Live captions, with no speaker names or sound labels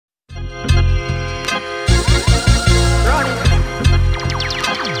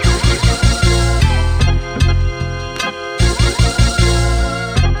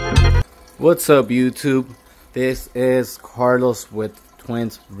What's up, YouTube? This is Carlos with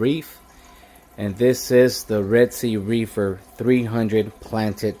Twins Reef, and this is the Red Sea Reefer 300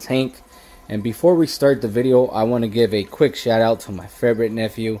 planted tank. And before we start the video, I want to give a quick shout out to my favorite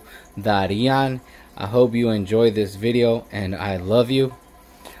nephew, Darian. I hope you enjoy this video, and I love you.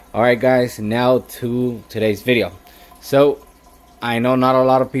 Alright guys, now to today's video. So, I know not a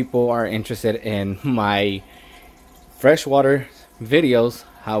lot of people are interested in my freshwater videos.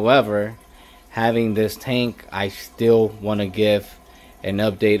 However, having this tank, I still want to give an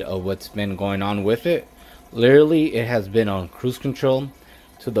update of what's been going on with it. Literally, it has been on cruise control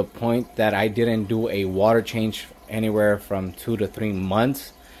to the point that I didn't do a water change anywhere from 2 to 3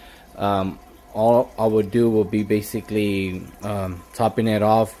 months. All I would do will be basically topping it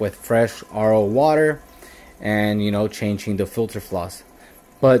off with fresh RO water and, you know, changing the filter floss.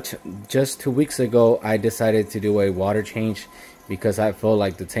 But just 2 weeks ago, I decided to do a water change because I felt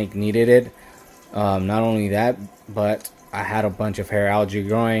like the tank needed it. Not only that, but I had a bunch of hair algae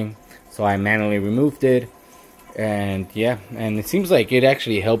growing, so I manually removed it. And yeah, and it seems like it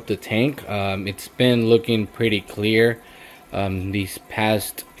actually helped the tank. It's been looking pretty clear these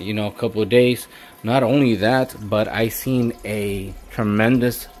past, you know, couple of days. Not only that, but I seen a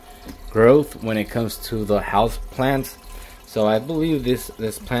tremendous growth when it comes to the house plants. So I believe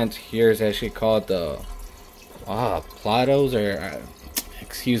this plant here is actually called the Platos, or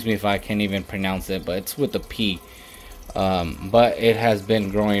excuse me if I can't even pronounce it, but it's with a P. But it has been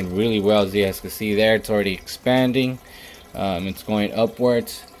growing really well, as you guys can see there. It's already expanding. It's going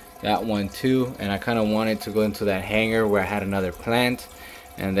upwards. That one too. And I kind of wanted to go into that hanger where I had another plant,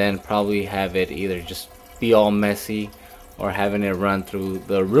 and then probably have it either just be all messy or having it run through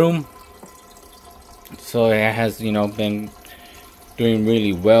the room. So it has, you know, been doing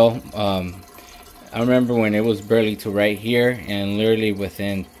really well. I remember when it was barely to right here, and literally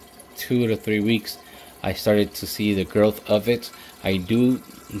within 2 to 3 weeks I started to see the growth of it. I do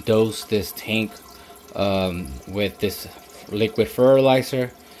dose this tank with this liquid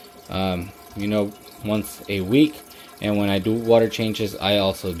fertilizer, you know, once a week, and when I do water changes I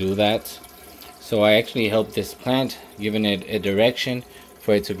also do that. So I actually helped this plant, giving it a direction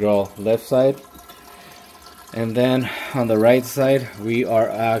for it to grow left side. And then on the right side, we are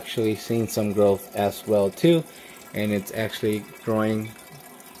actually seeing some growth as well too, and it's actually growing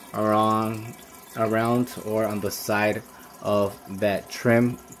around or on the side of that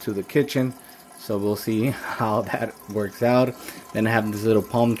trim to the kitchen. So we'll see how that works out. Then I have this little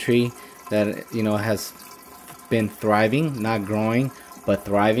palm tree that, you know, has been thriving, not growing but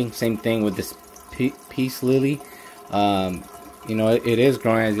thriving. Same thing with this peace lily. You know, it is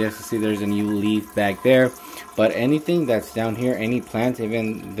growing. As you guys can see, there's a new leaf back there. But anything that's down here, any plant,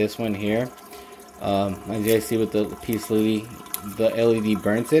 even this one here, as you guys see with the peace lily, the LED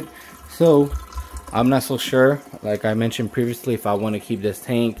burns it. So I'm not so sure, like I mentioned previously, if I want to keep this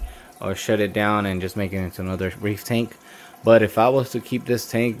tank or shut it down and just make it into another reef tank. But if I was to keep this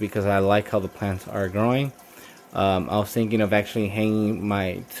tank, because I like how the plants are growing, I was thinking of actually hanging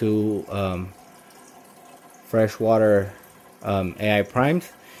my 2 freshwater AI primes,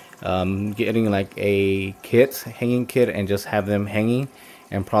 getting like a hanging kit, and just have them hanging,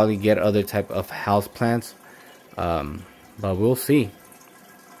 and probably get other type of house plants. But we'll see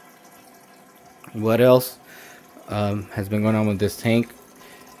what else has been going on with this tank.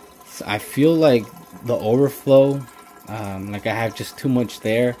 So I feel like the overflow, like I have just too much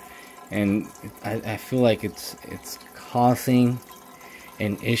there, and I feel like it's causing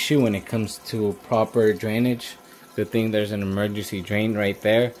an issue when it comes to proper drainage. Good thing there's an emergency drain right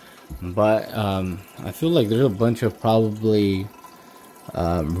there. But I feel like there's a bunch of probably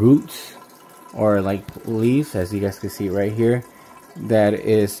roots or like leaves, as you guys can see right here, that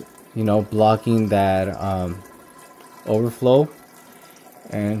is, you know, blocking that overflow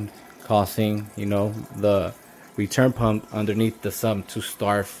and causing, you know, the return pump underneath the sump to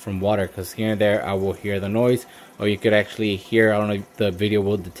starve from water. Because here and there I will hear the noise, or you could actually hear, I don't know if the video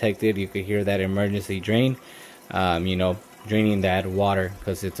will detect it, you could hear that emergency drain, you know, draining that water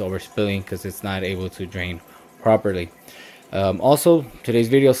because it's overspilling, because it's not able to drain properly. Also, today's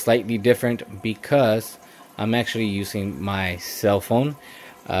video is slightly different because I'm actually using my cell phone.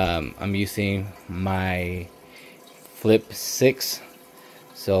 I'm using my Flip 6.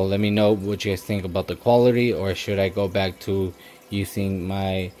 So let me know what you guys think about the quality, or should I go back to using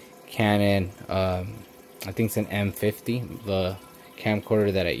my Canon, I think it's an M50, the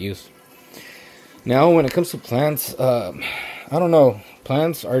camcorder that I use. Now, when it comes to plants, I don't know.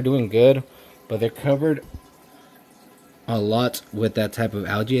 Plants are doing good, but they're covered a lot with that type of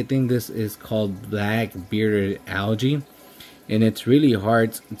algae. I think this is called black bearded algae. and it's really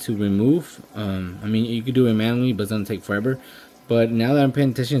hard to remove. I mean, you could do it manually, but it doesn't take forever. But now that I'm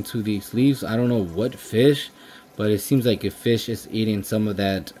paying attention to these leaves, I don't know what fish, but it seems like a fish is eating some of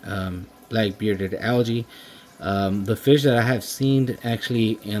that black bearded algae. The fish that I have seen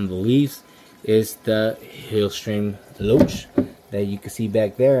actually in the leaves is the hillstream loach that you can see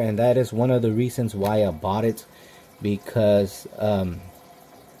back there, and that is one of the reasons why I bought it, because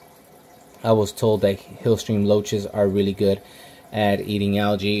I was told that hillstream loaches are really good at eating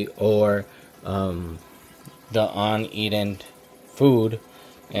algae or the uneaten food,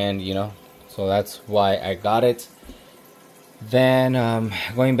 and you know, so that's why I got it. Then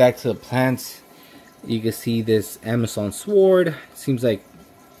going back to the plants, you can see this Amazon sword. Seems like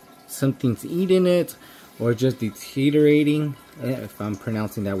something's eating it or just deteriorating, if I'm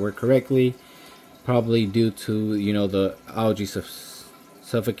pronouncing that word correctly, probably due to, you know, the algae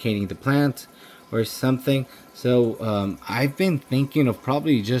suffocating the plant or something. So I've been thinking of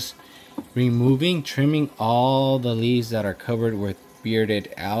probably just trimming all the leaves that are covered with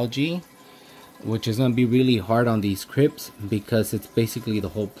bearded algae, which is going to be really hard on these crypts because it's basically the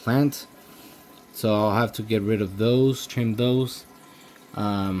whole plant. So I'll have to get rid of those, trim those,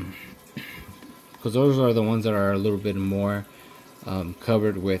 because those are the ones that are a little bit more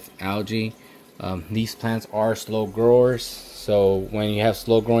covered with algae. These plants are slow growers, so when you have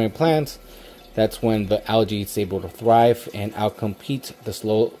slow growing plants, that's when the algae is able to thrive and outcompete the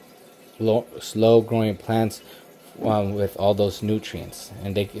slow growing plants with all those nutrients,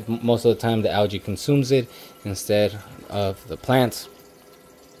 and most of the time the algae consumes it instead of the plants.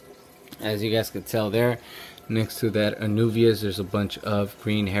 As you guys could tell there, next to that anuvias, there's a bunch of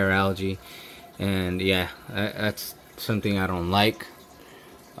green hair algae, and yeah, that's something I don't like.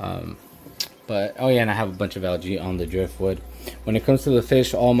 But oh yeah, and I have a bunch of algae on the driftwood. When it comes to the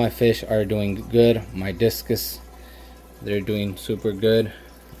fish, all my fish are doing good. My discus, they're doing super good.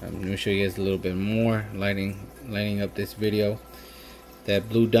 Let me show you guys a little bit more, lighting up this video. That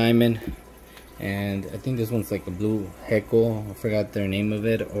blue diamond, and I think this one's like a blue heckle, I forgot their name of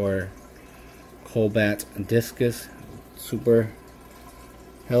it, or cobalt discus. Super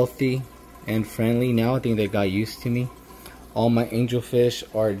healthy and friendly now. I think they got used to me. All my angelfish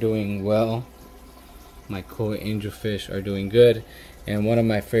are doing well. My koi angelfish are doing good. And one of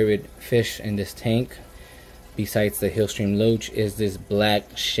my favorite fish in this tank, besides the hillstream loach, is this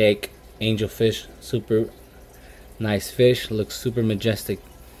black shake angelfish. Super nice fish, looks super majestic.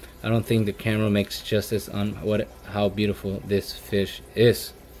 I don't think the camera makes justice on how beautiful this fish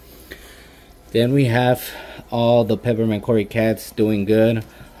is. Then we have all the peppermint cory cats doing good.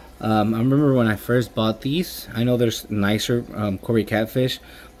 I remember when I first bought these, I know there's nicer cory catfish,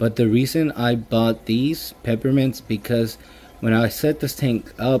 but the reason I bought these peppermints because when I set this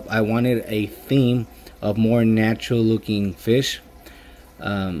tank up, I wanted a theme of more natural looking fish,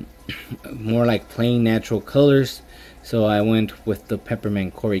 more like plain natural colors, so I went with the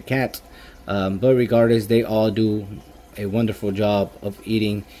peppermint cory cat. But regardless, they all do a wonderful job of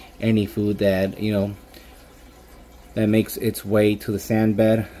eating any food that, you know, that makes its way to the sand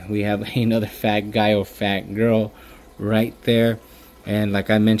bed. We have another fat guy or fat girl right there, and like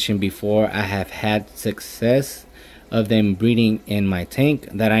I mentioned before, I have had success of them breeding in my tank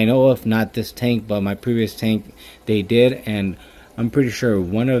that I know of. Not this tank, but my previous tank they did, and I'm pretty sure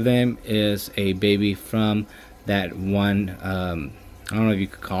one of them is a baby from that one, I don't know if you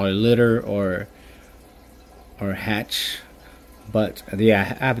could call it litter or hatch, but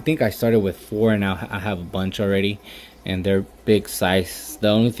yeah, I think I started with 4 and now I have a bunch already, and they're big size. The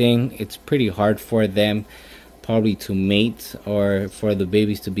only thing, it's pretty hard for them probably to mate or for the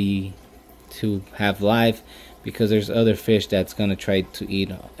babies to have life, because there's other fish that's gonna try to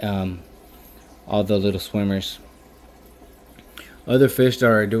eat all the little swimmers. Other fish that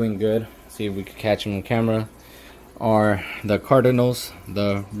are doing good, see if we can catch them on camera, are the cardinals,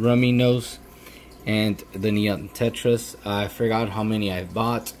 the rummy nose, and the neon tetras. I forgot how many I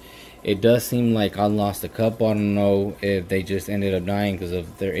bought. It does seem like I lost a couple. I don't know if they just ended up dying because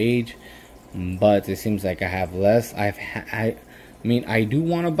of their age, but it seems like I have less. I mean, I do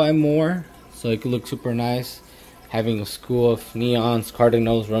want to buy more so it could look super nice, having a school of neons,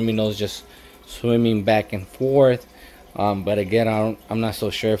 cardinals, rummy nose just swimming back and forth. But again, I'm not so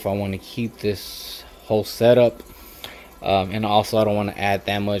sure if I want to keep this whole setup, and also I don't want to add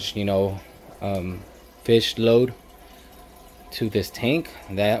that much, you know, fish load to this tank.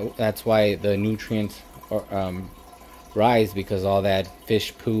 That's why the nutrients are, rise, because all that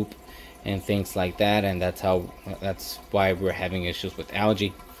fish poop and things like that, and that's why we're having issues with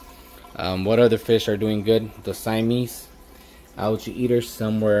algae. What other fish are doing good? The Siamese algae eaters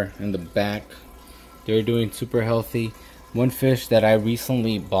somewhere in the back, they're doing super healthy. One fish that I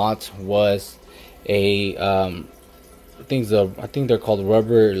recently bought was a I think they're called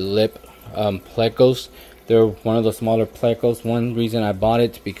rubber lip plecos. They're one of the smaller plecos. One reason I bought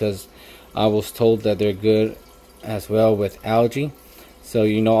it because I was told that they're good as well with algae. So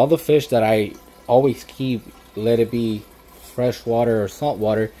you know, all the fish that I always keep, let it be fresh water or salt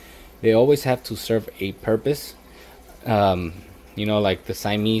water, they always have to serve a purpose. You know, like the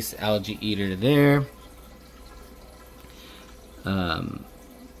Siamese algae eater there.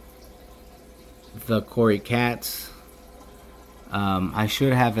 The Cory cats. I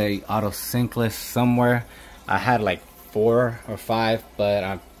should have a autosynclus somewhere. I had like 4 or 5,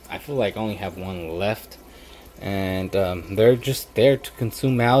 but I feel like I only have one left. And they're just there to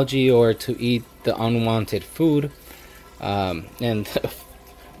consume algae or to eat the unwanted food. And the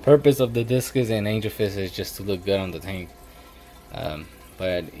purpose of the discus and angelfish is just to look good on the tank.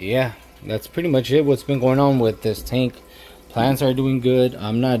 But yeah, that's pretty much it. What's been going on with this tank? Plants are doing good.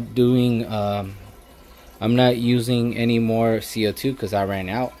 I'm not using any more CO2 because I ran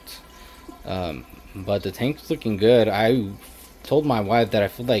out. But the tank's looking good. I told my wife that I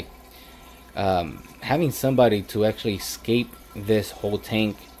feel like having somebody to actually scape this whole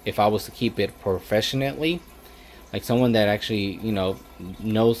tank, if I was to keep it professionally, like someone that actually, you know,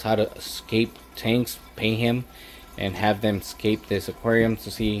 knows how to scape tanks, pay him and have them scape this aquarium to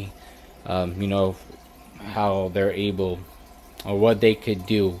see you know, how they're able or what they could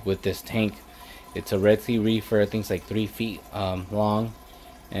do with this tank. It's a Red Sea reefer. I think it's like 3 feet long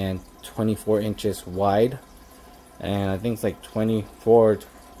and 24 inches wide, and I think it's like 24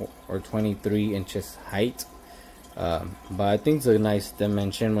 or 23 inches height. But I think it's a nice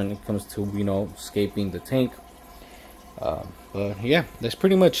dimension when it comes to, you know, scaping the tank. But yeah, that's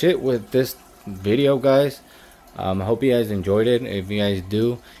pretty much it with this video, guys. I hope you guys enjoyed it. If you guys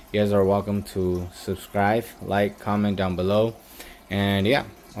do, you guys are welcome to subscribe, like, comment down below. And yeah,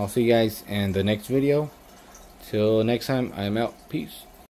 I'll see you guys in the next video. Till next time, I'm out. Peace.